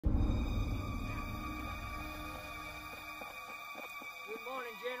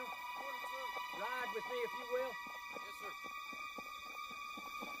General. Morning, sir. Ride with me if you will. Yes, sir.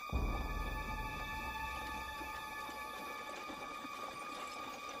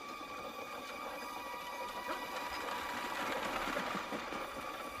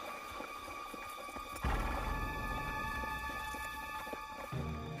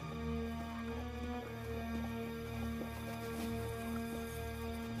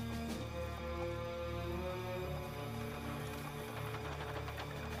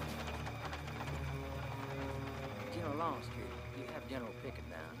 General Longstreet, you have General Pickett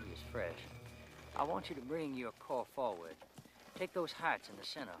down. He is fresh. I want you to bring your corps forward. Take those heights in the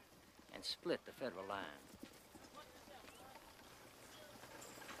center and split the Federal line.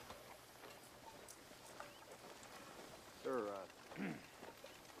 Sir,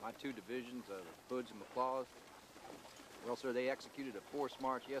 my two divisions, the Hoods and McClaws, well, sir, they executed a forced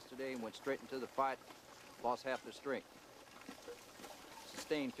march yesterday and went straight into the fight, lost half their strength.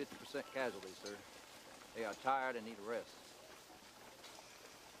 Sustained 50% casualties, sir. They are tired and need a rest.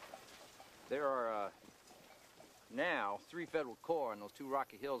 There are now 3 Federal Corps in those 2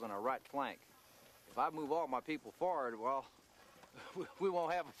 rocky hills on our right flank. If I move all my people forward, well, we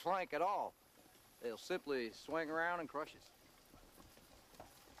won't have a flank at all. They'll simply swing around and crush us.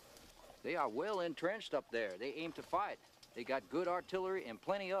 They are well entrenched up there. They aim to fight. They got good artillery and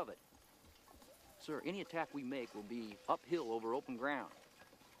plenty of it. Sir, any attack we make will be uphill over open ground.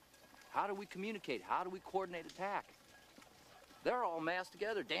 How do we communicate? How do we coordinate attack? They're all massed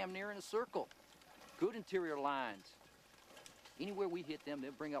together, damn near in a circle. Good interior lines. Anywhere we hit them,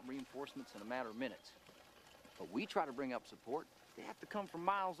 they'll bring up reinforcements in a matter of minutes. But we try to bring up support, they have to come from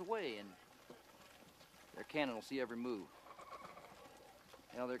miles away, and their cannon will see every move.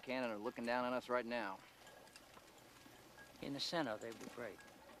 Hell, their cannon are looking down on us right now. In the center, they will break.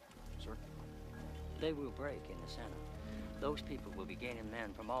 Sir? They will break in the center. Those people will be gaining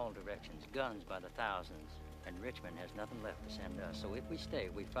men from all directions, guns by the thousands, and Richmond has nothing left to send us. So if we stay,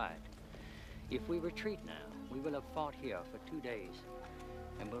 we fight. If we retreat now, we will have fought here for 2 days,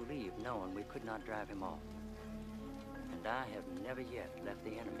 and will leave knowing we could not drive him off. And I have never yet left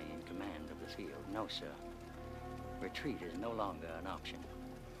the enemy in command of the field. No, sir. Retreat is no longer an option.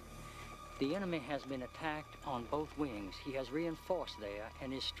 The enemy has been attacked on both wings. He has reinforced there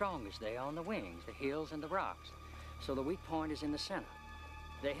and is strongest there on the wings, the hills and the rocks. So the weak point is in the center.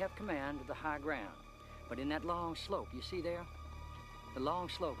 They have command of the high ground. But in that long slope, you see there? The long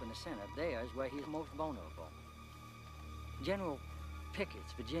slope in the center, there is where he is most vulnerable. General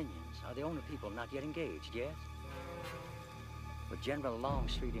Pickett's Virginians are the only people not yet engaged, yes? With General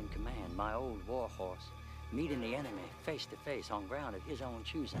Longstreet in command, my old war horse, meeting the enemy face to face on ground of his own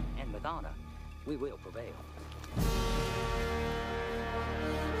choosing, and with honor, we will prevail.